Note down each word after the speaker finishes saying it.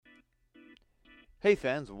Hey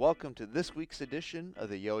fans, welcome to this week's edition of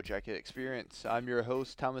the Yellow Jacket Experience. I'm your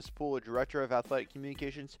host, Thomas Poole, Director of Athletic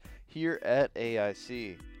Communications here at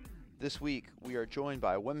AIC. This week, we are joined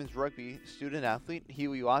by women's rugby student athlete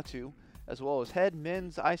Aohili Latu, as well as head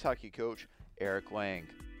men's ice hockey coach Eric Lang.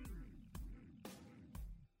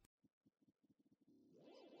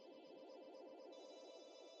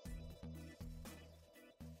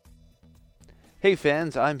 Hey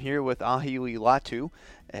fans, I'm here with Aohili Latu,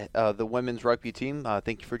 the women's rugby team.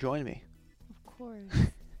 Thank you for joining me. Of course.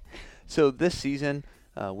 So this season,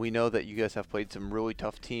 we know that you guys have played some really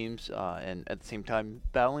tough teams, and at the same time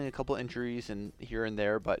battling a couple injuries and here and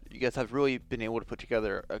there. But you guys have really been able to put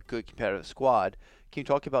together a good competitive squad. Can you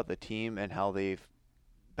talk about the team and how they've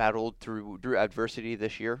battled through adversity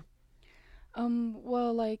this year?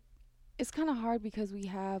 Well, like it's kind of hard because we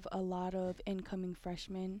have a lot of incoming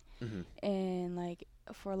freshmen, Hmm. and like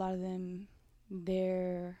for a lot of them,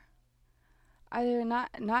 they're either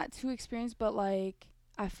not too experienced, but like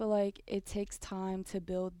I feel like it takes time to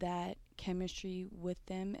build that chemistry with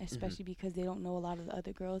them, Hmm. especially because they don't know a lot of the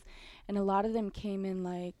other girls, and a lot of them came in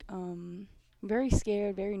like very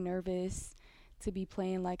scared, very nervous to be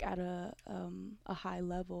playing like at a high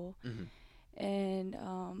level. Hmm. And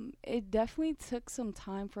it definitely took some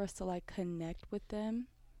time for us to like connect with them,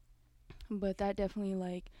 but that definitely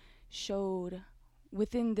like showed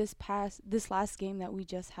within this last game that we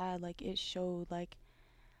just had. Like it showed like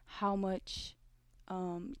how much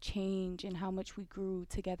change and how much we grew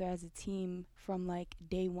together as a team from like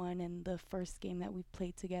day one and the first game that we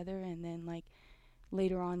played together, and then like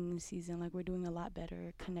later on in the season, like we're doing a lot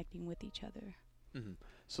better connecting with each other. Hmm.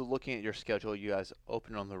 So looking at your schedule, you guys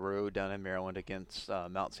opened on the road down in Maryland against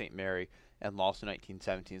Mount St. Mary and lost in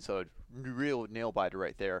 1917. So a real nail biter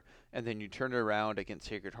right there. And then you turned it around against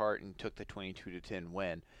Sacred Heart and took the 22-10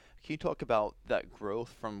 win. Can you talk about that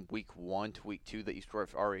growth from week 1 to week 2 that you sort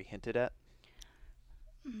of already hinted at?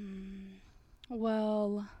 Mm,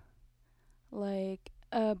 well, like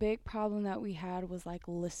a big problem that we had was like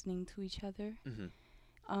listening to each other.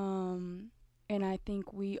 Hmm. Um and I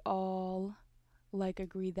think we all like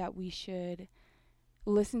agreed that we should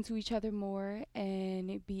listen to each other more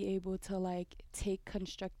and be able to like take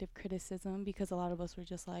constructive criticism, because a lot of us were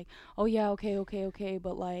just like, "Oh yeah, okay, okay, okay,"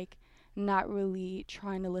 but like not really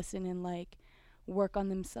trying to listen and like work on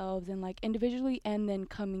themselves and like individually and then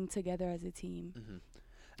coming together as a team. Hmm.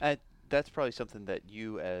 And that's probably something that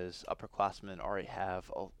you as upperclassmen already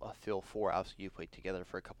have a feel for. Obviously, you played together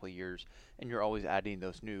for a couple of years, and you're always adding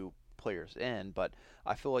those new players in. But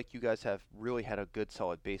I feel like you guys have really had a good,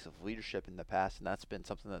 solid base of leadership in the past, and that's been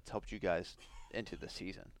something that's helped you guys into the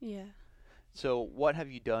season. Yeah. So, what have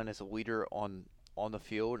you done as a leader on the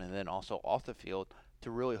field and then also off the field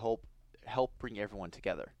to really help bring everyone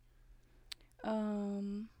together?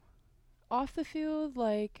 Um Off the field,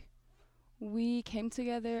 like we came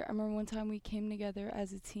together. I remember one time we came together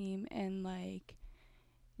as a team and like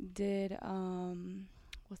did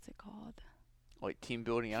what's it called? Like team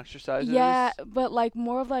building Yeah, exercises? but like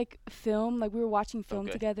more of like film. Like we were watching film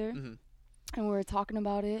Okay. together Hmm. and we were talking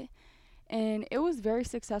about it, and it was very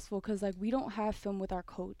successful because like we don't have film with our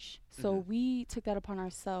coach, so Hmm. we took that upon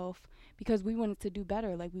ourselves because we wanted to do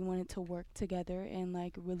better. Like we wanted to work together and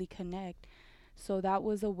like really connect. So that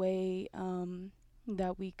was a way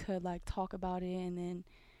that we could like talk about it and then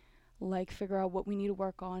like figure out what we need to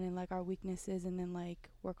work on and like our weaknesses and then like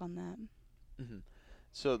work on that. Hmm.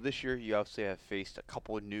 So this year you obviously have faced a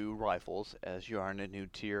couple of new rivals as you are in a new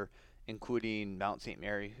tier, including Mount St.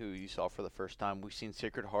 Mary, who you saw for the first time. We've seen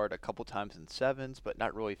Sacred Heart a couple times in sevens, but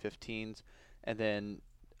not really 15s, and then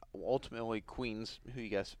ultimately Queens, who you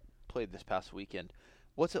guys played this past weekend.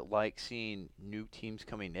 What's it like seeing new teams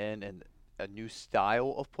coming in and a new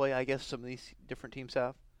style of play? I guess some of these different teams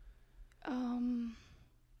have. Um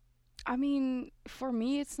I mean, for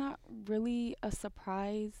me it's not really a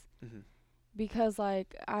surprise Hmm. because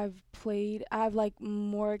like I have like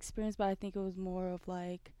more experience, but I think it was more of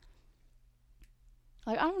like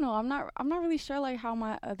I don't know, I'm not really sure like how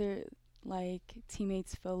my other like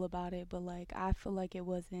teammates feel about it, but like I feel like it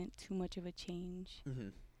wasn't too much of a change. Hmm.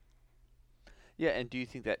 Yeah, and do you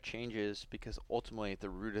think that changes because ultimately at the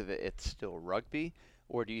root of it, it's still rugby,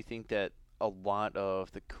 or do you think that a lot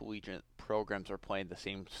of the collegiate programs are playing the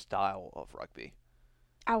same style of rugby?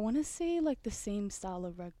 I want to say like the same style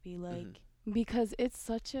of rugby, Hmm. like because it's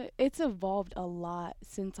evolved a lot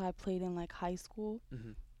since I played in like high school,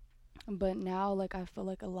 Hmm. but now like I feel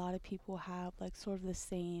like a lot of people have like sort of the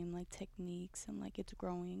same like techniques and like it's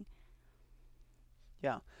growing.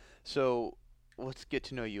 Yeah. So let's get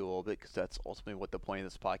to know you a little bit because that's ultimately what the point of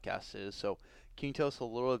this podcast is. So can you tell us a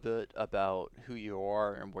little bit about who you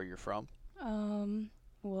are and where you're from? Um,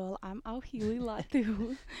 well, I'm Aohili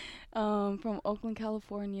Latu, from Oakland,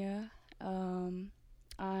 California. Um,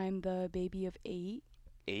 I'm the baby of 8.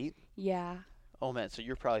 8? Yeah, Oh man, so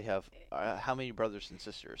you probably have how many brothers and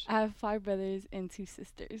sisters? I have 5 brothers and 2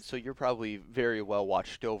 sisters. So you're probably very well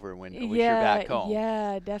watched over when at least you're Yeah, back home.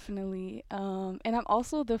 yeah, definitely. And I'm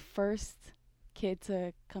also the first kid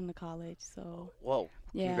to come to college, so Whoa,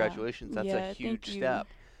 yeah, congratulations. That's a yeah, thank huge you.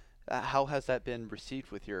 step. How has that been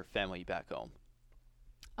received with your family back home?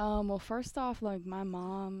 Well, first off, like my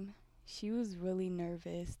mom, she was really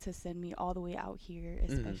nervous to send me all the way out here,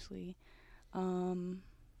 Hmm. especially. Um,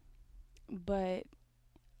 but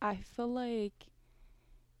I feel like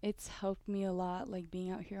it's helped me a lot, like being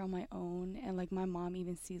out here on my own, and like my mom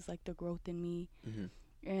even sees like the growth in me, Hmm.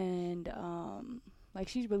 and like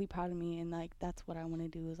she's really proud of me, and like that's what I want to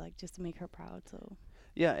do is like just to make her proud. So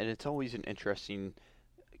Yeah, and it's always an interesting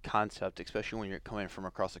concept, especially when you're coming from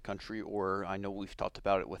across the country, or I know we've talked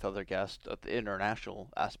about it with other guests of the international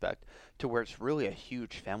aspect, to where it's really a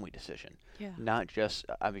huge family decision. yeah, Not just,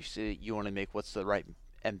 obviously, you want to make what's the right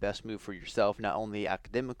and best move for yourself, not only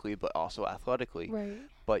academically, but also athletically. right.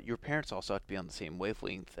 But your parents also have to be on the same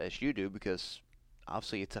wavelength as you do because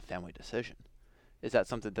obviously it's a family decision. Is that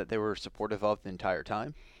something that they were supportive of the entire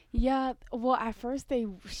time? Yeah, well, at first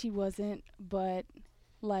she wasn't, but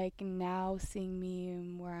like now seeing me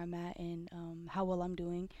and where I'm at and how well I'm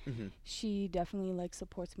doing, Hmm. she definitely like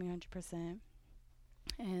supports me 100%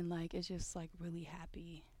 and like is just like really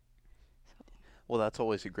happy. So, Well, that's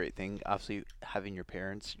always a great thing. Obviously, having your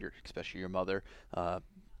parents, especially your mother,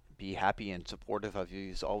 be happy and supportive of you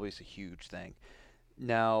is always a huge thing.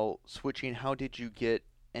 Now, switching, how did you get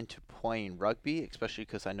into playing rugby? Especially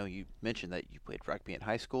because I know you mentioned that you played rugby in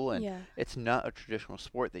high school, and yeah. it's not a traditional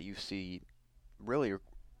sport that you see really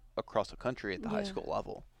across the country at the high Yeah. school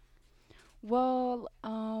level. Well,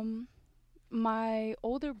 my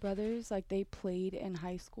older brothers like they played in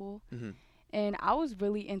high school Hmm. and I was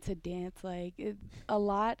really into dance a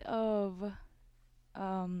lot of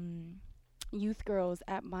um youth girls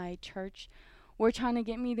at my church were trying to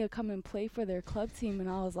get me to come and play for their club team and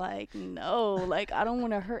I was like, "No, like I don't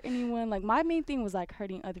want to hurt anyone." Like my main thing was like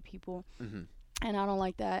hurting other people Hmm. and I don't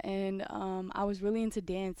like that. And I was really into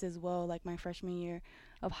dance as well like my freshman year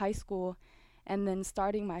of high school. And then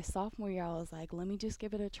starting my sophomore year, I was like, "Let me just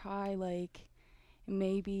give it a try like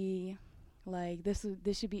maybe like this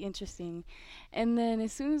should be interesting." And then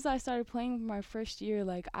as soon as I started playing my first year,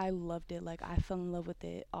 like I loved it. Like I fell in love with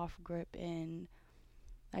it off grip and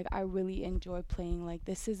like I really enjoy playing. Like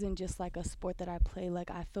this isn't just like a sport that I play.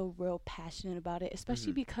 Like I feel real passionate about it,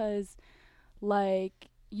 especially Hmm. because like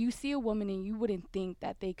you see a woman and you wouldn't think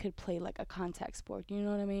that they could play like a contact sport. You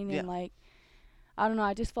know what I mean? Yeah. And like I don't know,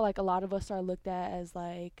 I just feel like a lot of us are looked at as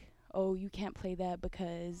like, "Oh, you can't play that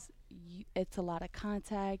because it's a lot of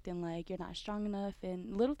contact and like you're not strong enough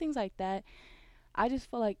and little things like that." I just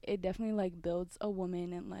feel like it definitely like builds a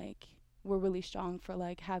woman and like we're really strong for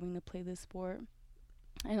like having to play this sport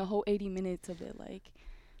and a whole 80 minutes of it like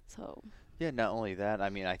so Yeah, not only that, I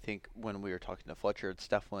mean, I think when we were talking to Fletcher, it's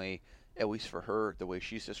definitely, at least for her, the way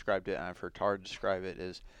she's described it, and I've heard Tara describe it,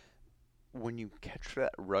 is when you catch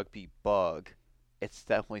that rugby bug, it's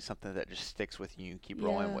definitely something that just sticks with you. You keep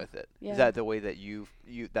rolling yeah, with it. Is yeah, that the way that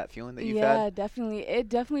that feeling that you've had? yeah, definitely. It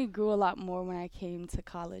definitely grew a lot more when I came to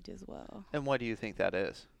college as well. And why do you think that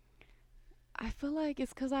is? I feel like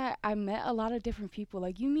it's because I met a lot of different people.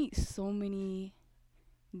 Like you meet so many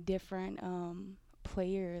different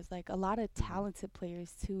players, like a lot of Hmm. talented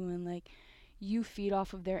players too, and like you feed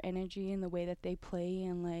off of their energy and the way that they play,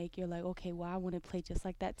 and like you're like, okay, well I want to play just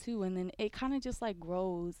like that too, and then it kind of just like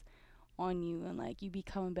grows on you, and like you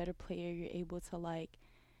become a better player. You're able to like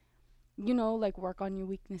like work on your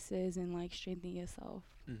weaknesses and like strengthen yourself.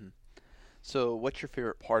 Hmm. So, what's your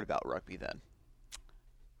favorite part about rugby then?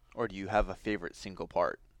 Or do you have a favorite single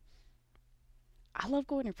part? I love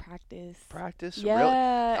going to practice. Practice? Really?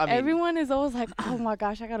 Yeah, I mean, everyone is always like, "Oh my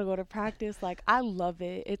gosh, I gotta go to practice." Like, I love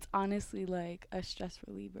it. It's honestly like a stress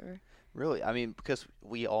reliever. really? I mean, because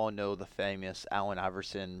we all know the famous Allen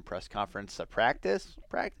Iverson press conference, practice,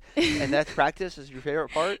 practice, and that's practice is your favorite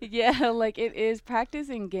part? Yeah, like it is practice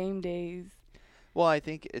and game days. Well, I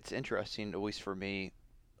think it's interesting, at least for me,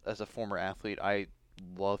 as a former athlete, I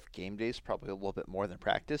love game days probably a little bit more than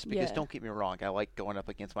practice because Yeah, don't get me wrong, I like going up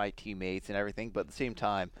against my teammates and everything, but at the same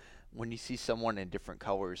time, when you see someone in different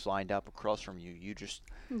colors lined up across from you, you're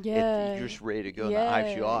yeah, just ready to go and that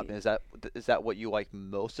hypes you yeah. up. And is that what you like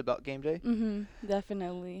most about game day?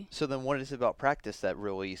 Definitely. So then what is it about practice that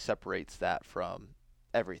really separates that from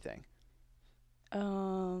everything?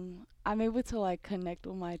 I'm able to like connect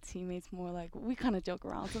with my teammates more. Like we kind of joke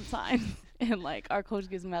around sometimes, and like our coach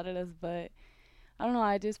gets mad at us, but I don't know.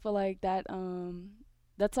 I just feel like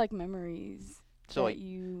that's like memories So that like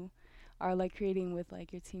you are like creating with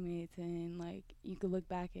like your teammates, and like you could look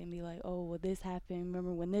back and be like, oh, well, this happened.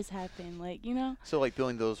 Remember when this happened? Like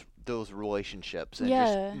building those relationships and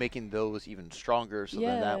just Yeah, making those even stronger. So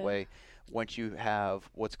then that yeah. way, once you have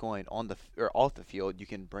what's going on or off the field, you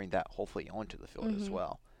can bring that hopefully onto the field as Mhm.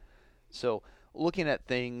 well. So looking at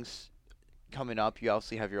things coming up, you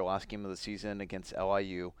obviously have your last game of the season against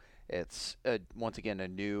LIU. It's once again a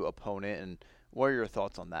new opponent, and what are your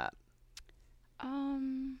thoughts on that?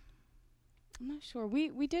 Um, I'm not sure.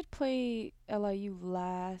 We did play LIU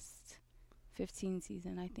last 15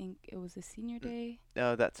 season. I think it was a senior Mm, day.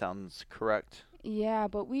 that sounds correct. Yeah,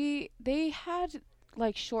 but they had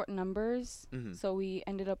like short numbers, Hmm. so we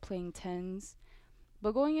ended up playing tens.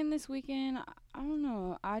 But going in this weekend, I don't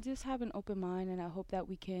know. I just have an open mind, and I hope that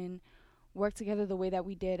we can work together the way that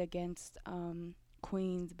we did against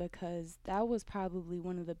Queens, because that was probably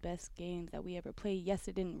one of the best games that we ever played. Yes,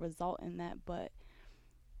 it didn't result in that, but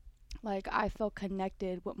like I felt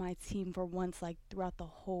connected with my team for once, like throughout the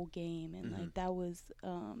whole game, and Hmm. like that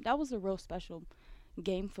was a real special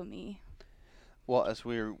game for me. Well, as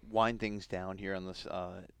we wind things down here on this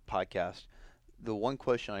podcast, the one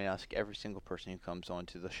question I ask every single person who comes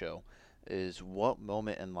onto the show is what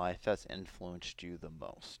moment in life has influenced you the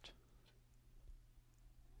most?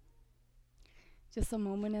 Just a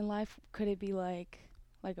moment in life. Could it be like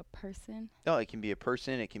a person? No, it can be a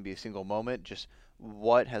person, it can be a single moment. Just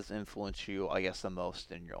what has influenced you, I guess, the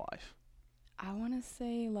most in your life? I want to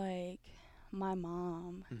say like my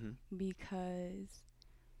mom, Hmm. because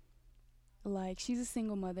like she's a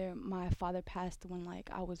single mother. My father passed when like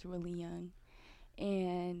I was really young,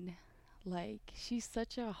 and like she's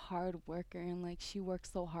such a hard worker, and like she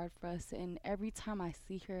works so hard for us, and every time I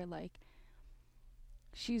see her, like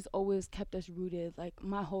she's always kept us rooted, like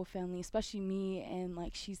my whole family, especially me, and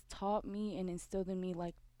like she's taught me and instilled in me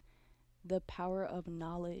like the power of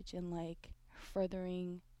knowledge and like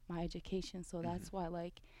furthering my education. So Hmm. that's why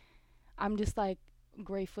like I'm just like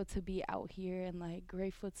grateful to be out here, and like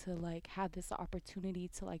grateful to like have this opportunity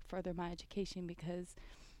to like further my education, because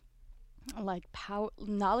like power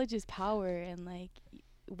knowledge is power, and like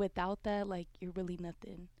without that like you're really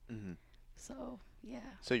nothing. Hmm. So yeah.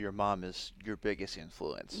 So your mom is your biggest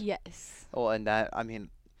influence. Yes. Well, and that, I mean,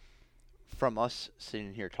 from us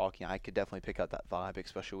sitting here talking, I could definitely pick up that vibe,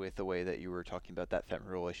 especially with the way that you were talking about that family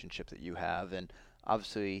relationship that you have. And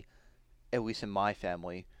obviously, at least in my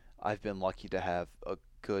family, I've been lucky to have a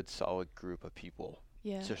good, solid group of people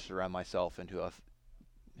Yeah. to surround myself and who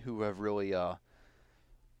have really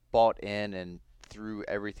bought in and through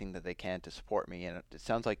everything that they can to support me. And it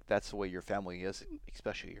sounds like that's the way your family is,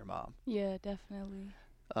 especially your mom. Yeah, definitely.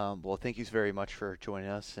 Well, thank you very much for joining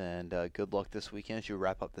us, and good luck this weekend as you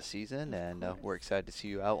wrap up the season. Of And we're course. excited to see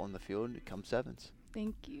you out on the field come sevens.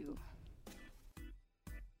 Thank you.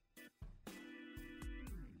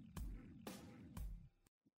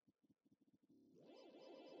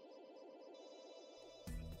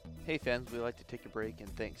 Hey fans, we'd like to take a break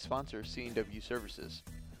and thank sponsor C&W Services.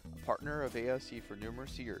 A partner of AIC for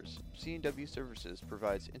numerous years, C&W Services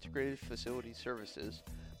provides integrated facility services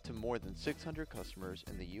to more than 600 customers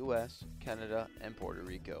in the U.S., Canada, and Puerto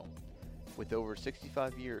Rico. With over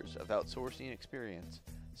 65 years of outsourcing experience,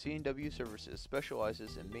 C&W Services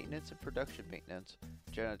specializes in maintenance and production maintenance,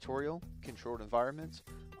 janitorial, controlled environments,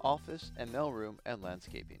 office and mailroom, and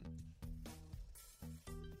landscaping.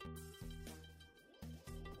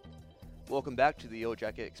 Welcome back to the Yellow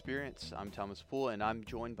Jacket Experience. I'm Thomas Poole, and I'm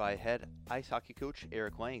joined by head ice hockey coach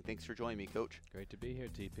Eric Lang. Thanks for joining me, Coach. Great to be here,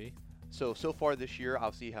 TP. So far this year,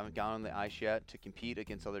 obviously you haven't gone on the ice yet to compete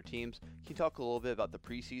against other teams. Can you talk a little bit about the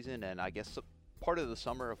preseason and I guess part of the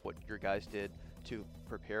summer of what your guys did to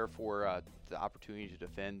prepare for the opportunity to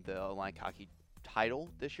defend the Atlantic Hockey title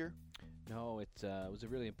this year? No, it was a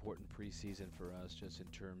really important preseason for us, just in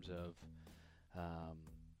terms of um,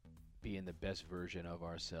 being the best version of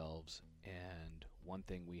ourselves. And one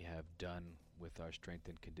thing we have done with our strength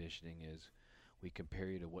and conditioning is we compare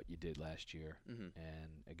you to what you did last year. Mm-hmm. And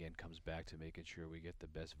again, comes back to making sure we get the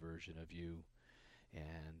best version of you.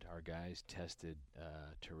 And our guys tested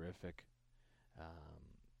terrific. Um,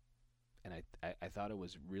 and I thought it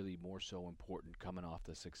was really more so important coming off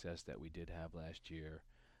the success that we did have last year,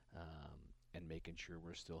 and making sure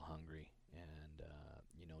we're still hungry. And,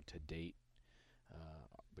 to date,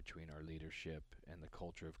 between our leadership and the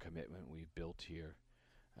culture of commitment we've built here,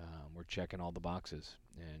 we're checking all the boxes.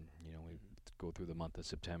 And, we Mm-hmm. go through the month of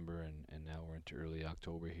September, and now we're into early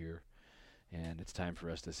October here. and it's time for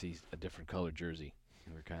us to see a different color jersey.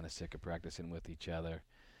 And we're kind of sick of practicing with each other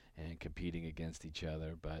and competing against each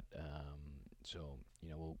other. But so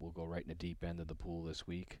we'll go right in the deep end of the pool this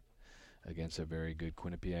week against a very good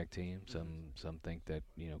Quinnipiac team. Some think that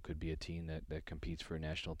could be a team that competes for a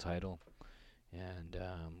national title, and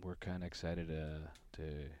we're kind of excited to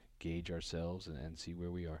gauge ourselves and see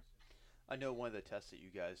where we are. I know one of the tests that you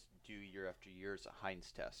guys do year after year is a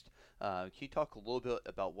Heinz test. Can you talk a little bit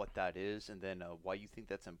about what that is, and then why you think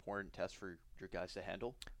that's an important test for your guys to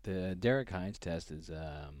handle? The Derek Hines test is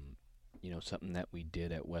something that we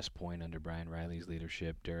did at West Point under Brian Riley's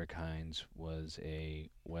leadership. Derek Hines was a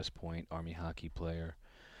West Point Army hockey player,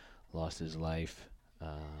 lost his life,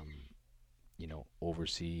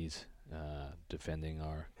 overseas, defending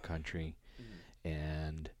our country,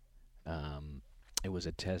 and it was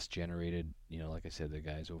a test generated. Like I said, the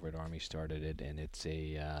guys over at Army started it, and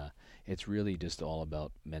it's really just all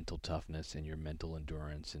about mental toughness and your mental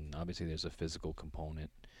endurance, and obviously there's a physical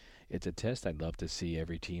component. It's a test I'd love to see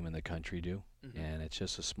every team in the country do, and it's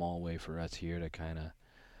just a small way for us here to kind of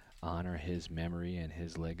honor his memory and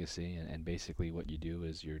his legacy. And basically what you do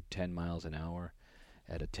is you're 10 miles an hour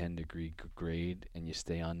at a 10-degree grade, and you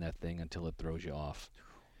stay on that thing until it throws you off.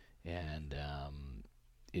 And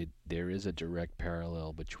there is a direct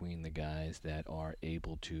parallel between the guys that are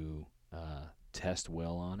able to test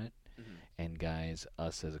well on it and guys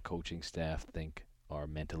us as a coaching staff think are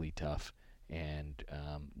mentally tough and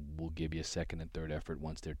will give you a second and third effort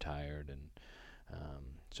once they're tired. And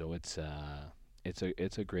so it's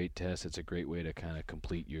a great test. It's a great way to kind of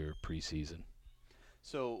complete your preseason.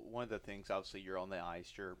 So one of the things, obviously, you're on the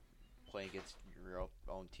ice, you're playing against your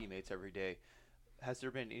own teammates every day. Has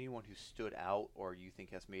there been anyone who stood out or you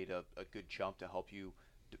think has made a good jump to help you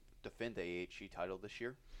defend the AHG title this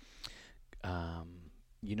year?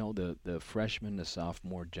 The freshman to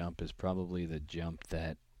sophomore jump is probably the jump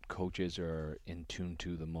that coaches are in tune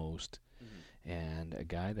to the most. And a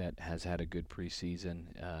guy that has had a good preseason,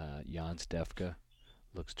 Jan Stefka,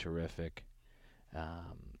 looks terrific.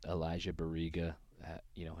 Elijah Barriga,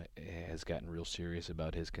 has gotten real serious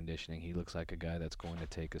about his conditioning. He looks like a guy that's going to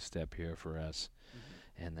take a step here for us.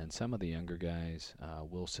 And then some of the younger guys,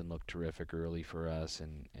 Wilson looked terrific early for us,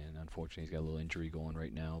 and unfortunately he's got a little injury going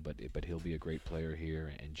right now, but he'll be a great player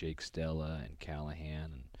here. And Jake Stella and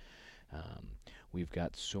Callahan, and we've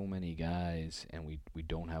got so many guys, and we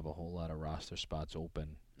don't have a whole lot of roster spots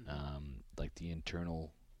open. Like the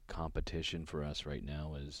internal competition for us right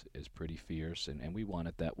now is pretty fierce, and we want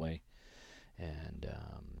it that way. And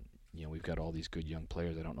we've got all these good young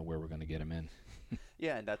players. I don't know where we're going to get them in.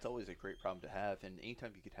 Yeah, and that's always a great problem to have. And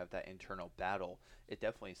anytime you could have that internal battle, it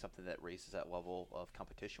definitely is something that raises that level of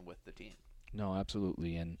competition with the team. No,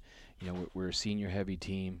 absolutely. And, we're a senior-heavy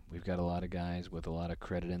team. We've got a lot of guys with a lot of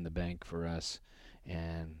credit in the bank for us,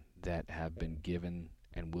 and that have been given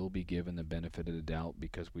and will be given the benefit of the doubt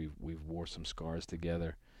because we've wore some scars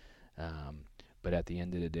together. But at the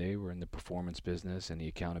end of the day, we're in the performance business and the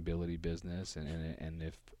accountability business, and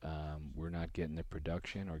if we're not getting the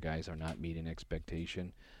production or guys are not meeting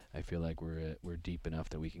expectation, I feel like we're deep enough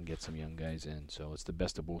that we can get some young guys in. So it's the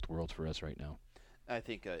best of both worlds for us right now. I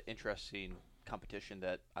think an interesting competition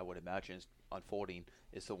that I would imagine is unfolding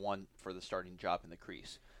is the one for the starting job in the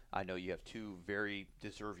crease. I know you have two very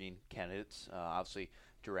deserving candidates. Obviously,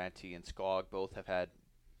 Durante and Skog both have had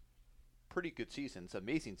pretty good seasons,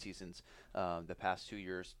 amazing seasons the past 2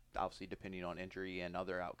 years, obviously depending on injury and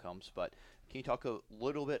other outcomes. But can you talk a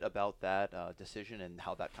little bit about that decision and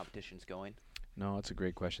how that competition's going? No, that's a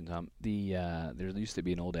great question, Tom. There used to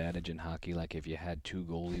be an old adage in hockey, like if you had two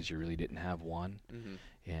goalies, you really didn't have one.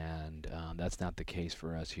 And that's not the case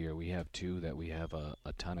for us here. We have two that we have a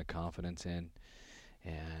ton of confidence in.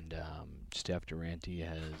 And Steph Durante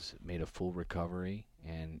has made a full recovery,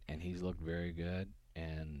 and he's looked very good.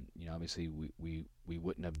 And obviously we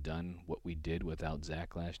wouldn't have done what we did without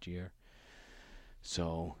Zach last year.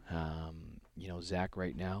 So Zach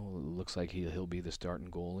right now looks like he'll be the starting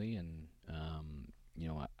goalie, and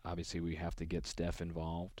obviously we have to get Steph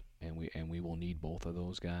involved, and we will need both of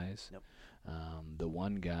those guys. Yep. The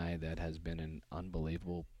one guy that has been an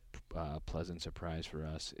unbelievable pleasant surprise for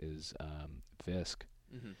us is Fisk,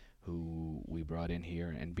 who we brought in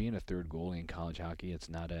here. And being a third goalie in college hockey, it's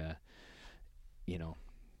not a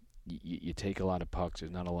you take a lot of pucks.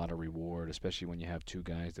 There's not a lot of reward, especially when you have two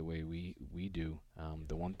guys the way we do.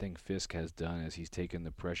 The one thing Fisk has done is he's taken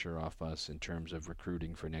the pressure off us in terms of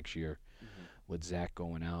recruiting for next year. With Zach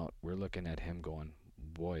going out, we're looking at him going,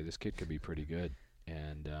 boy, this kid could be pretty good.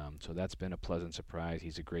 And so that's been a pleasant surprise.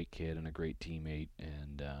 He's a great kid and a great teammate,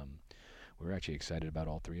 and we're actually excited about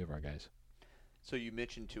all three of our guys. So you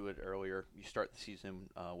mentioned to it earlier. You start the season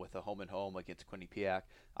with a home and home against Quinnipiac.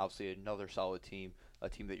 Obviously, another solid team, a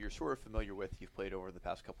team that you're sort of familiar with. You've played over the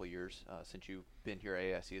past couple of years since you've been here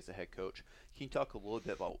at ASC as a head coach. Can you talk a little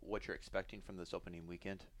bit about what you're expecting from this opening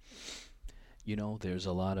weekend? There's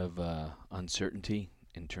a lot of uncertainty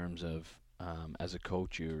in terms of, as a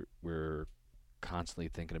coach, we're constantly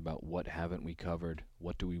thinking about what haven't we covered,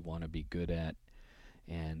 what do we want to be good at,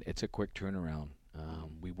 and it's a quick turnaround.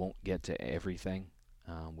 We won't get to everything.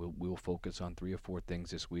 We'll focus on 3 or 4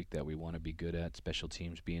 things this week that we want to be good at, special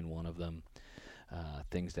teams being one of them,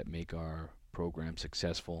 things that make our program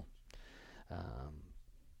successful. Um,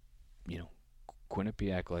 you know,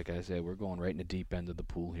 Quinnipiac, like I said, we're going right in the deep end of the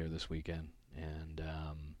pool here this weekend, and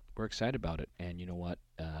we're excited about it. And you know what?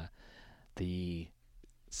 The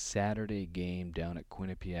Saturday game down at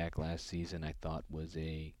Quinnipiac last season, I thought was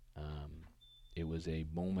it was a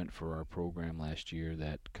moment for our program last year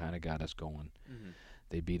that kind of got us going. Mm-hmm.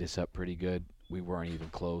 They beat us up pretty good. We weren't even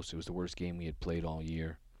close. It was the worst game we had played all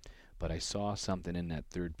year. But I saw something in that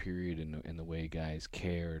third period in the way guys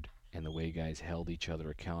cared and the way guys held each other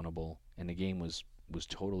accountable. And the game was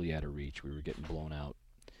totally out of reach. We were getting blown out.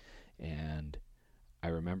 And I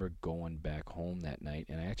remember going back home that night,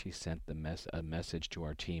 and I actually sent a message to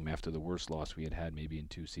our team after the worst loss we had had maybe in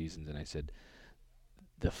 2 seasons, and I said,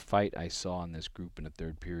 the fight I saw in this group in the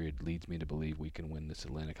third period leads me to believe we can win this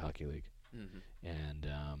Atlantic Hockey League. Mm-hmm. And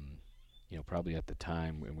probably at the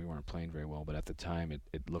time, and we weren't playing very well, but at the time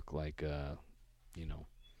it looked like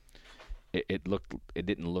it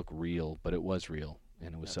didn't look real, but it was real,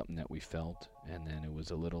 and it was something that we felt, and then it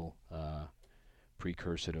was a little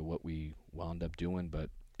precursor to what we wound up doing.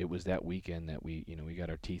 But it was that weekend that we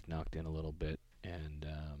got our teeth knocked in a little bit, and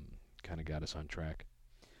kind of got us on track.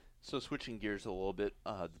 So switching gears a little bit,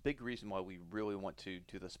 the big reason why we really want to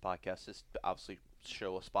do this podcast is to obviously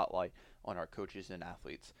show a spotlight on our coaches and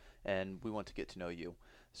athletes, and we want to get to know you.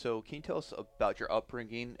 So can you tell us about your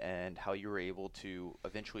upbringing and how you were able to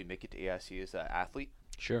eventually make it to AIC as an athlete?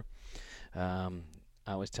 Sure. I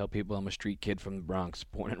always tell people I'm a street kid from the Bronx,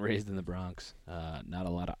 born and raised in the Bronx. Not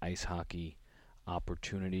a lot of ice hockey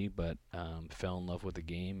opportunity, but fell in love with the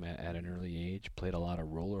game at an early age. Played a lot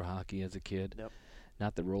of roller hockey as a kid. Yep.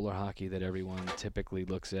 Not the roller hockey that everyone typically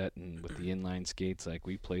looks at, and with the inline skates, like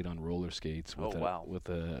we played on roller skates with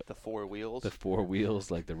the 4 wheels. The 4 wheels,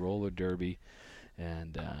 like the roller derby,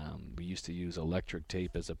 and we used to use electric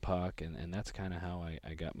tape as a puck, and that's kind of how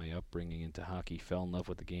I got my upbringing into hockey. Fell in love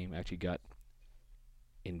with the game. Actually got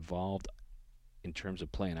involved in terms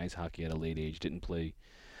of playing ice hockey at a late age. Didn't play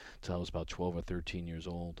till I was about 12 or 13 years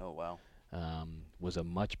old. Oh wow. Was a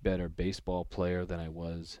much better baseball player than I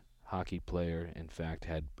was hockey player. In fact,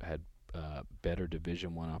 had better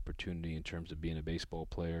Division I opportunity in terms of being a baseball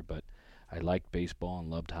player, but I liked baseball and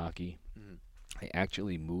loved hockey. Mm-hmm. I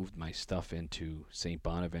actually moved my stuff into St.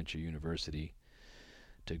 Bonaventure University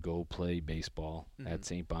to go play baseball at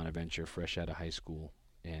St. Bonaventure fresh out of high school,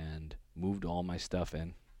 and moved all my stuff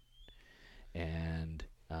in, and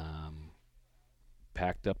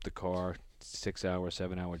packed up the car, 6-hour,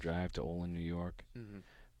 7-hour drive to Olin, New York,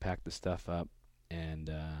 packed the stuff up,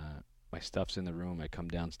 and my stuff's in the room. I come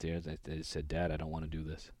downstairs. I said, Dad, I don't want to do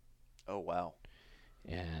this. Oh, wow.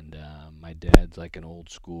 And my dad's like an old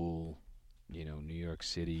school, New York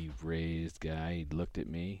City raised guy. He looked at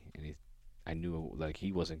me, and I knew like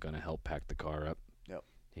he wasn't going to help pack the car up. Yep.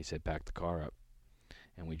 He said, pack the car up.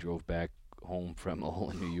 And we drove back home from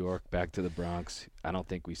Olin, New York, back to the Bronx. I don't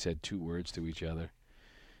think we said 2 words to each other.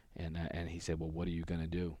 And he said, well, what are you going to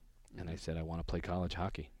do? And I said, I want to play college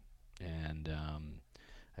hockey. And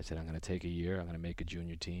I said, I'm going to take a year, I'm going to make a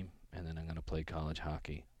junior team, and then I'm going to play college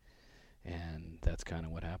hockey. And that's kind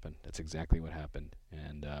of what happened. That's exactly what happened.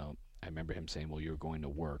 And I remember him saying, well, you're going to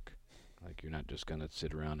work. Like, you're not just going to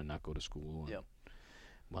sit around and not go to school. Yep.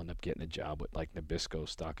 Wound up getting a job with, like, Nabisco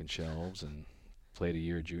stocking shelves, and played a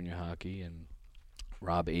year of junior hockey. And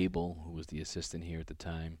Rob Abel, who was the assistant here at the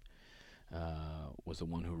time, was the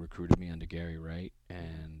one who recruited me under Gary Wright.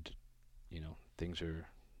 And, things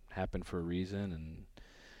happen for a reason, and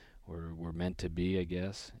we're meant to be, I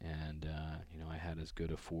guess. And I had as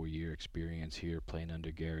good a 4-year experience here playing under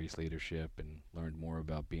Gary's leadership, and learned more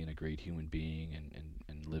about being a great human being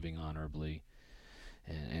and living honorably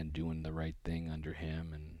and doing the right thing under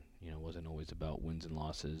him. And it wasn't always about wins and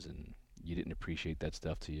losses, and you didn't appreciate that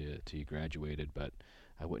stuff till you graduated. But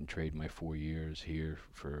I wouldn't trade my 4 years here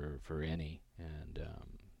for any. And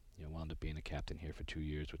wound up being a captain here for 2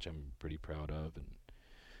 years, which I'm pretty proud of. And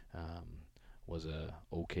was a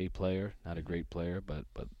okay player, not a great player, but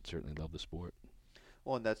certainly loved the sport.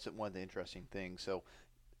 Well, and that's one of the interesting things. So,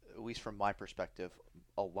 at least from my perspective,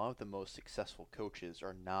 a lot of the most successful coaches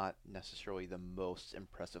are not necessarily the most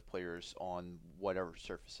impressive players on whatever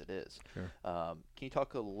surface it is. Sure. Can you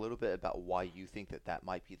talk a little bit about why you think that that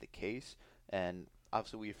might be the case? And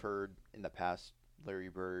obviously, we've heard in the past Larry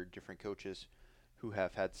Bird, different coaches who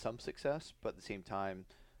have had some success, but at the same time,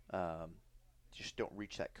 um, just don't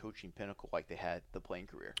reach that coaching pinnacle like they had the playing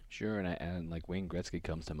career. Sure, and like Wayne Gretzky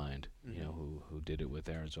comes to mind, Mm-hmm. who did it with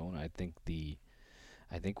Arizona. I think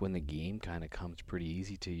when the game kind of comes pretty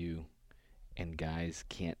easy to you, and guys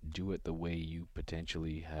can't do it the way you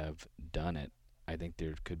potentially have done it, I think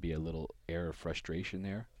there could be a little air of frustration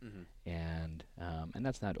there, Mm-hmm. and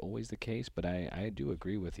that's not always the case. But I do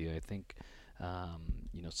agree with you. I think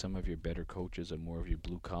some of your better coaches are more of your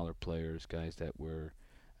blue collar players, guys that were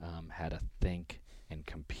had to think and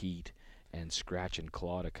compete and scratch and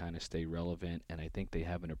claw to kind of stay relevant. And I think they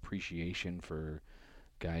have an appreciation for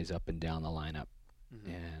guys up and down the lineup. Mm-hmm.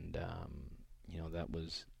 And that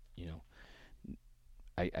was you know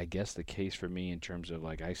I guess the case for me in terms of,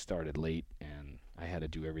 like, I started late and I had to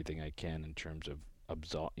do everything I can in terms of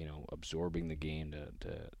absorbing the game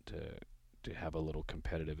to have a little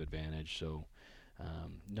competitive advantage. So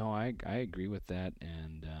no, I agree with that.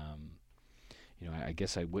 And I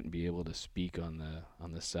guess I wouldn't be able to speak on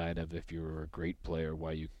the side of, if you were a great player,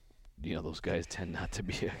 why those guys tend not to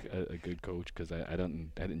be a good coach, because I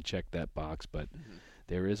didn't check that box. But Mm-hmm.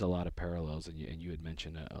 there is a lot of parallels, and you had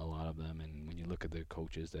mentioned a lot of them. And when you look at the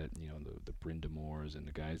coaches that, the Bryn Moores and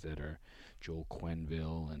the guys that are Joel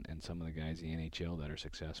Quenneville, and some of the guys in the NHL that are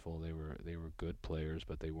successful, they were good players,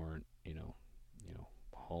 but they weren't,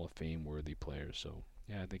 Hall of Fame worthy players. So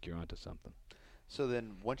yeah, I think you're onto something. So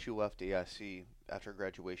then, once you left AIC after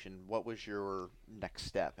graduation, what was your next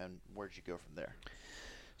step, and where did you go from there?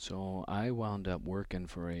 So I wound up working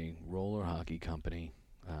for a roller hockey company,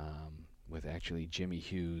 with actually Jimmy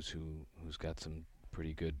Hughes, who's got some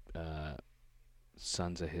pretty good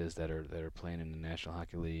sons of his that are playing in the National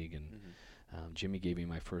Hockey League. And Mm-hmm. Jimmy gave me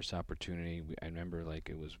my first opportunity. I remember, like,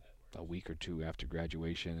 it was a week or two after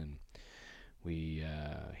graduation, and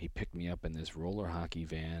he picked me up in this roller hockey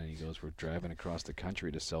van, and he goes, "We're driving across the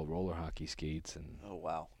country to sell roller hockey skates." And Oh,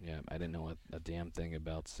 wow. yeah, I didn't know a damn thing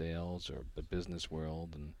about sales or the business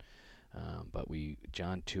world. And but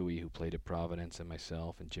John Toohey, who played at Providence, and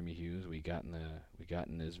myself and Jimmy Hughes, we got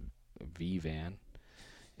in his V van,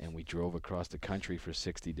 and we drove across the country for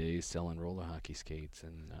 60 days selling roller hockey skates.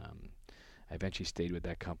 And I eventually stayed with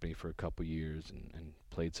that company for a couple years, and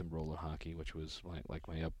played some roller hockey, which was like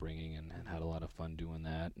my upbringing, and had a lot of fun doing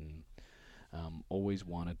that. And always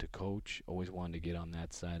wanted to coach, always wanted to get on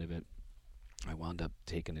that side of it. I wound up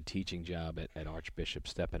taking a teaching job at Archbishop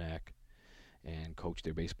Stepanak, and coached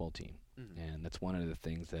their baseball team. Mm-hmm. And that's one of the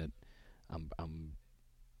things that I'm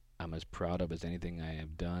as proud of as anything I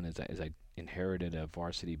have done. As I inherited a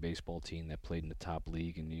varsity baseball team that played in the top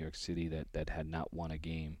league in New York City that had not won a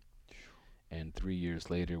game. And 3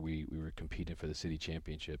 years later, we were competing for the city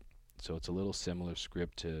championship. So it's a little similar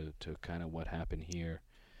script to kind of what happened here.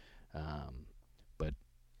 But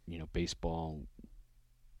baseball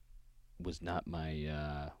was not my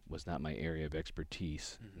area of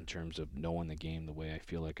expertise in Mm-hmm. terms of knowing the game the way I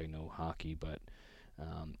feel like I know hockey. But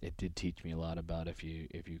it did teach me a lot about, if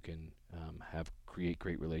you can create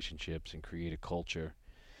great relationships and create a culture,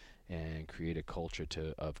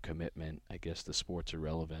 of commitment. I guess the sports are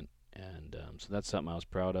relevant. And so that's something I was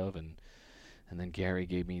proud of. And then Gary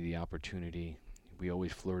gave me the opportunity. We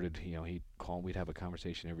always flirted. He'd call. We'd have a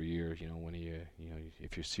conversation every year. When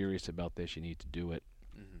if you're serious about this, you need to do it.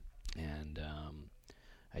 Mm-hmm. And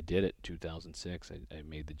I did it. 2006. I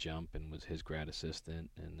made the jump and was his grad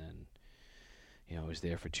assistant. And then I was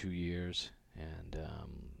there for 2 years. And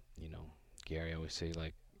Gary, I always say,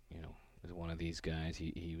 like, is one of these guys.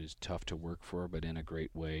 He was tough to work for, but in a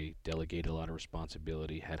great way. Delegated a lot of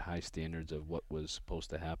responsibility. Had high standards of what was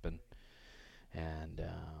supposed to happen. And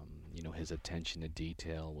his attention to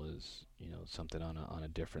detail was something on a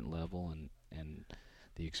different level. And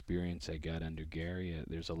the experience I got under Gary,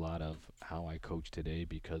 there's a lot of how I coach today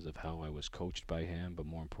because of how I was coached by him, but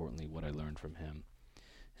more importantly, what I learned from him.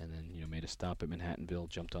 And then made a stop at Manhattanville,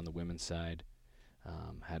 jumped on the women's side.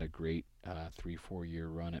 Had a great 3-4 year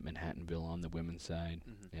run at Manhattanville on the women's side.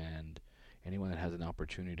 Mm-hmm. And anyone that has an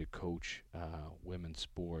opportunity to coach women's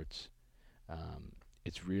sports,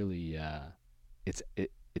 it's really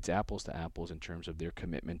it's apples to apples in terms of their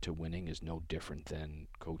commitment to winning is no different than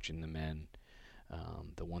coaching the men.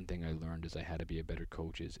 The one thing I learned is I had to be a better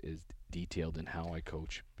coach is detailed in how I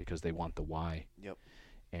coach, because they want the why. Yep.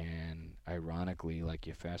 And ironically, like,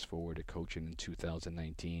 you fast forward to coaching in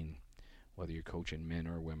 2019, whether you're coaching men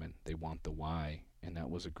or women, they want the why. And that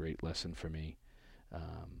was a great lesson for me.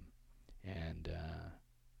 um, and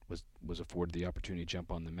was afforded the opportunity to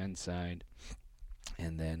jump on the men's side,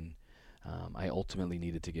 and then I ultimately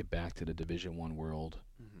needed to get back to the Division One world,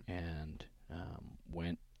 Mm-hmm. and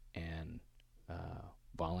went and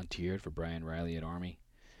volunteered for Brian Riley at Army,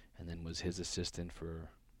 and then was his assistant for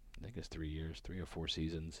I think it's 3 years, 3 or 4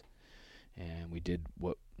 seasons, and we did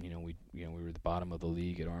what we were at the bottom of the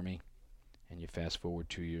league at Army, and you fast forward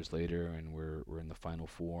 2 years later, and we're in the Final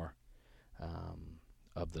Four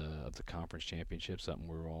of the conference championship, something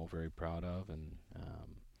we're all very proud of, and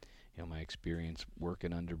my experience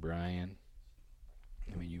working under Brian.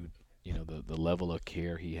 I mean, the level of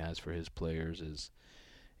care he has for his players is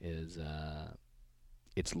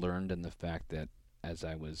it's learned in the fact that as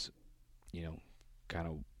I was, kind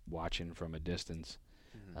of watching from a distance,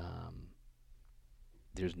 Mm-hmm.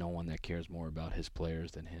 there's no one that cares more about his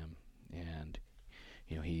players than him, and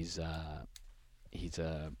he's a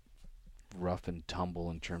rough and tumble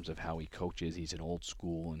in terms of how he coaches. He's an old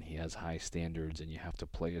school and he has high standards, and you have to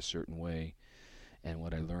play a certain way. And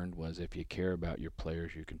what I learned was if you care about your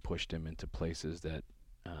players, you can push them into places that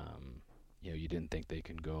you didn't think they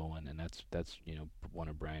can go, and that's one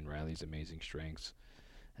of Brian Riley's amazing strengths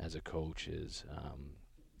as a coach is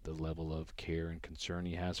the level of care and concern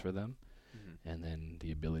he has for them, Mm-hmm. and then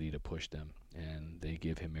the ability to push them, and they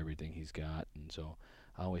give him everything he's got. And so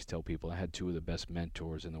I always tell people I had two of the best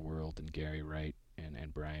mentors in the world in Gary Wright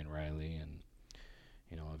and Brian Riley, and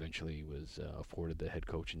eventually was afforded the head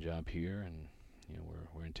coaching job here, and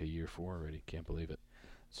we're into year 4 already. Can't believe it.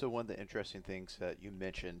 So one of the interesting things that you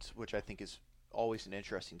mentioned, which I think is always an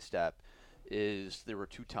interesting step, is there were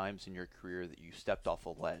 2 times in your career that you stepped off a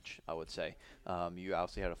ledge, I would say. You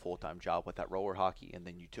obviously had a full-time job with that roller hockey, and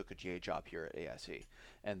then you took a GA job here at AIC.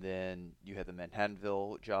 And then you had the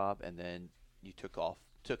Manhattanville job, and then you took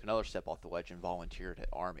another step off the ledge and volunteered at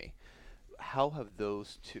Army. How have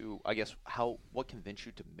those two, I guess, what convinced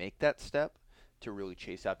you to make that step to really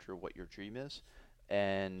chase after what your dream is?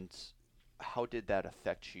 And how did that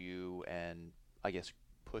affect you and, I guess,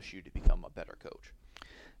 push you to become a better coach?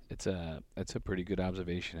 It's a pretty good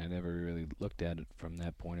observation. I never really looked at it from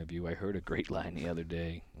that point of view. I heard a great line the other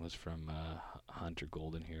day. It was from Hunter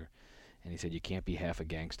Golden here, and he said, "You can't be half a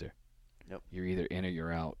gangster. Yep. You're either in or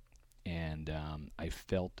you're out." And I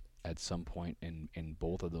felt at some point in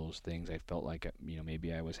both of those things, I felt like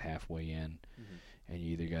maybe I was halfway in, Mm-hmm. and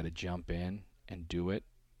you either got to jump in and do it,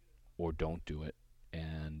 or don't do it.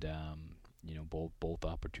 And both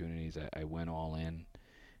opportunities, I went all in,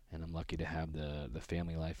 and I'm lucky to have the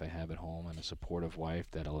family life I have at home and a supportive wife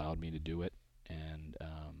that allowed me to do it. And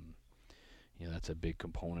that's a big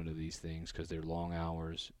component of these things because they're long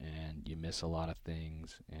hours and you miss a lot of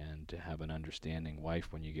things. And to have an understanding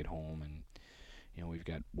wife when you get home, and we've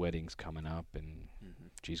got weddings coming up, and Mm-hmm.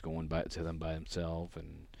 she's going to them by himself,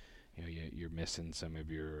 and you're missing some of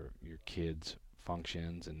your kids'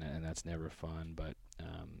 functions, and that's never fun. But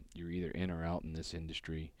you're either in or out in this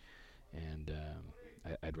industry, and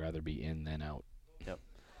I'd rather be in than out. Yep.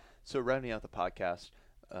 So rounding out the podcast,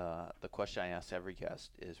 the question I ask every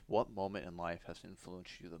guest is, what moment in life has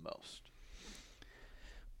influenced you the most?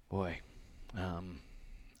 Boy,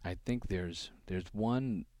 I think there's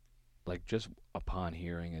one, like just upon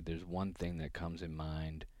hearing it, there's one thing that comes in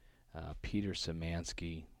mind. Peter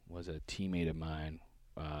Szymanski was a teammate of mine,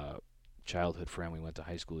 childhood friend. We went to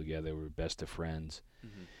high school together. We were best of friends.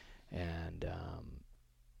 Mm-hmm. And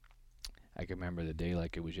I can remember the day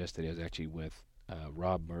like it was yesterday. I was actually with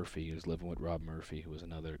Rob Murphy. I was living with Rob Murphy, who was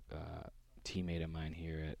another teammate of mine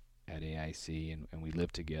here at AIC, and we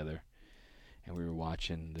lived together. And we were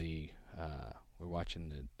watching the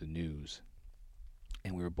news,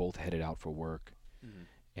 and we were both headed out for work.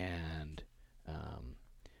 Mm-hmm. And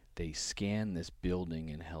they scanned this building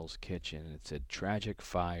in Hell's Kitchen, and it said tragic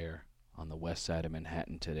fire on the west side of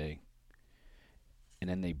Manhattan today. And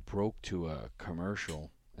then they broke to a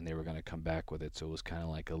commercial, and they were going to come back with it, so it was kind of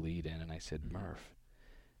like a lead-in. And I said, Mm-hmm. Murph,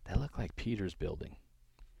 that looked like Peter's building.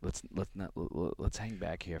 Let's hang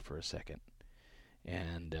back here for a second.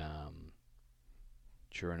 And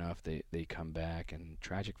sure enough, they come back, and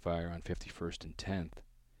tragic fire on 51st and 10th.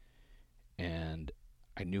 And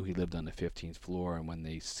I knew he lived on the 15th floor, and when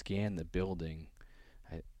they scanned the building,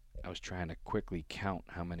 I was trying to quickly count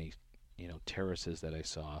how many terraces that I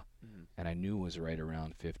saw, Mm-hmm. and I knew it was right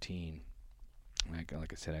around 15. And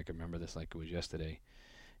like I said, I can remember this like it was yesterday.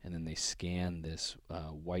 And then they scanned this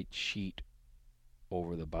white sheet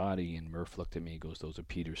over the body, and Murph looked at me and goes, "Those are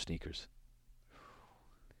Peter's sneakers."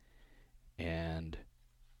 And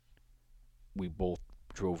we both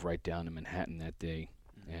drove right down to Manhattan that day,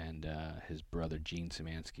 Mm-hmm. and his brother, Gene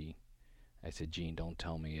Szymanski, I said, "Gene, don't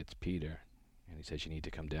tell me it's Peter." And he says, you need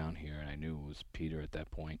to come down here. And I knew it was Peter at that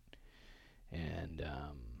point. And,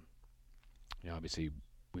 obviously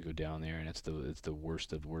we go down there, and it's the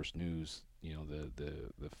worst of worst news. The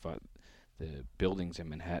buildings in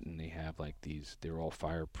Manhattan, they have like they're all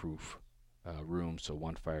fireproof rooms, so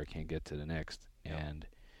one fire can't get to the next. Yep. And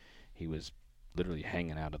he was literally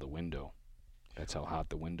hanging out of the window. That's how hot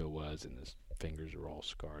the window was, and his fingers were all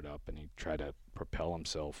scarred up, and he tried to propel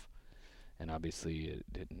himself, and obviously it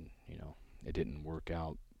didn't work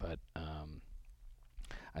out. But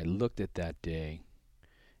I looked at that day,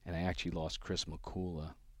 and I actually lost Chris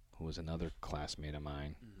McCula, who was another classmate of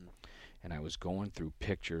mine. Mm-hmm. And I was going through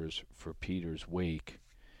pictures for Peter's wake,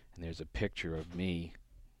 and there's a picture of me.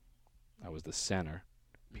 I was the center.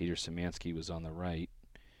 Peter Szymanski was on the right,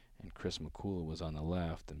 and Chris McCula was on the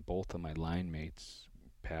left, and both of my line mates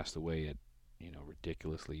passed away at,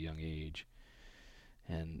 ridiculously young age.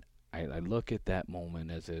 And I look at that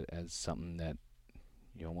moment as something that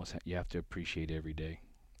you have to appreciate every day.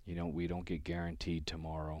 We don't get guaranteed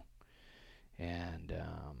tomorrow, and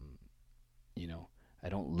I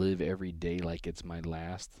don't live every day like it's my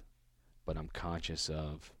last, but I'm conscious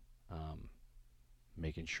of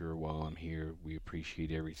making sure while I'm here we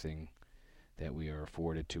appreciate everything that we are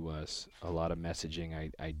afforded to us. A lot of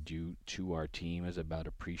messaging I do to our team is about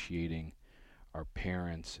appreciating our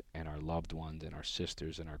parents and our loved ones and our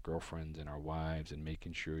sisters and our girlfriends and our wives, and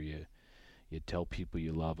making sure you tell people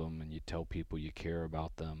you love them and you tell people you care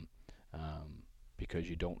about them, because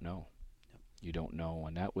you don't know. You don't know,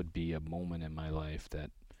 and that would be a moment in my life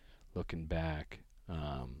that, looking back,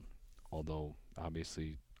 although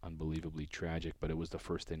obviously unbelievably tragic, but it was the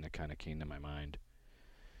first thing that kind of came to my mind.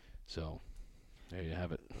 So, there you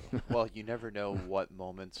have it. Well, you never know what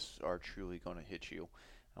moments are truly going to hit you,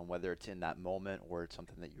 and whether it's in that moment or it's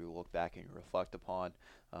something that you look back and you reflect upon,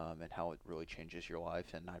 and how it really changes your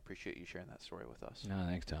life. And I appreciate you sharing that story with us. No,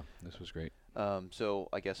 thanks, Tom. This was great. So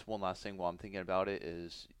I guess one last thing while I'm thinking about it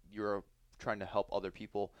is you're trying to help other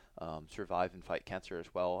people survive and fight cancer, as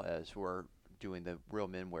well as we're doing the Real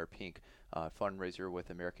Men Wear Pink fundraiser with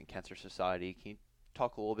American Cancer Society. Can you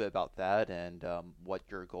talk a little bit about that and what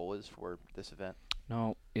your goal is for this event?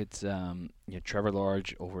 No, it's Trevor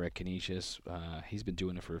Large over at Canisius. He's been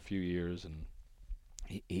doing it for a few years, and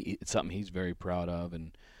it's something he's very proud of.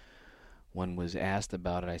 And when was asked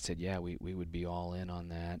about it, I said, yeah, we would be all in on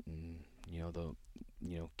that. And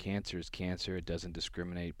cancer is cancer. It doesn't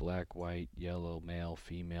discriminate black, white, yellow, male,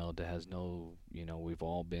 female. It has no, we've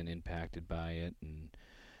all been impacted by it. And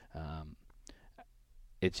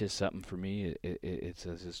it's just something for me. It's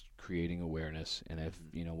just creating awareness. And if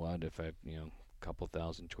I've, a couple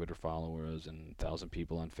thousand Twitter followers and 1,000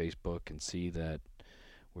 people on Facebook can see that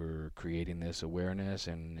we're creating this awareness,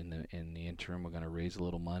 and in the interim we're going to raise a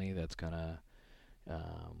little money that's going to,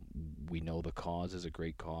 we know the cause is a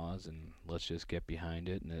great cause, and let's just get behind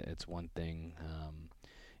it. And it's one thing.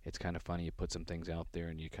 It's kind of funny. You put some things out there,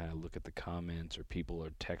 and you kind of look at the comments, or people are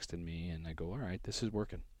texting me, and I go, all right, this is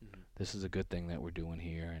working. Mm-hmm. This is a good thing that we're doing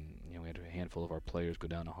here. And we had a handful of our players go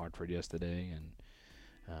down to Hartford yesterday, and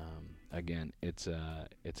again, it's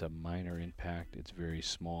a minor impact. It's very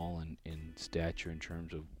small in stature in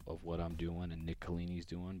terms of what I'm doing and Nick Collini's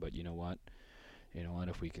doing. But you know what?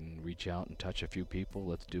 If we can reach out and touch a few people,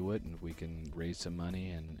 let's do it. And if we can raise some money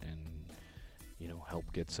and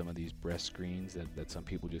help get some of these breast screens that some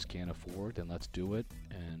people just can't afford, then let's do it.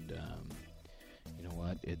 And you know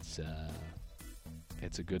what? It's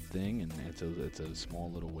a good thing, and it's a small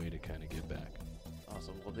little way to kind of give back.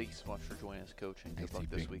 Awesome. Well, thank you so much for joining us, Coach, and good luck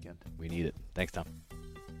this weekend. We need it. Thanks, Tom.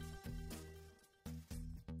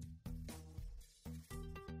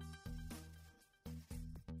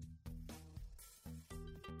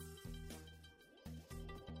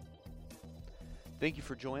 Thank you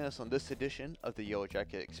for joining us on this edition of the Yellow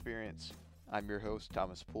Jacket Experience. I'm your host,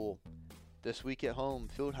 Thomas Poole. This week at home,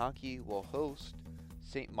 field hockey will host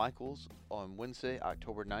St. Michael's on Wednesday,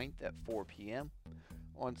 October 9th at 4 p.m.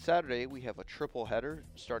 On Saturday, we have a triple header,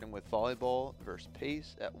 starting with volleyball versus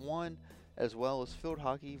Pace at 1, as well as field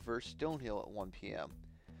hockey versus Stonehill at 1 p.m.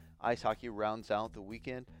 Ice hockey rounds out the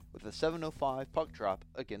weekend with a 7:05 puck drop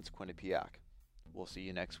against Quinnipiac. We'll see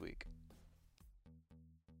you next week.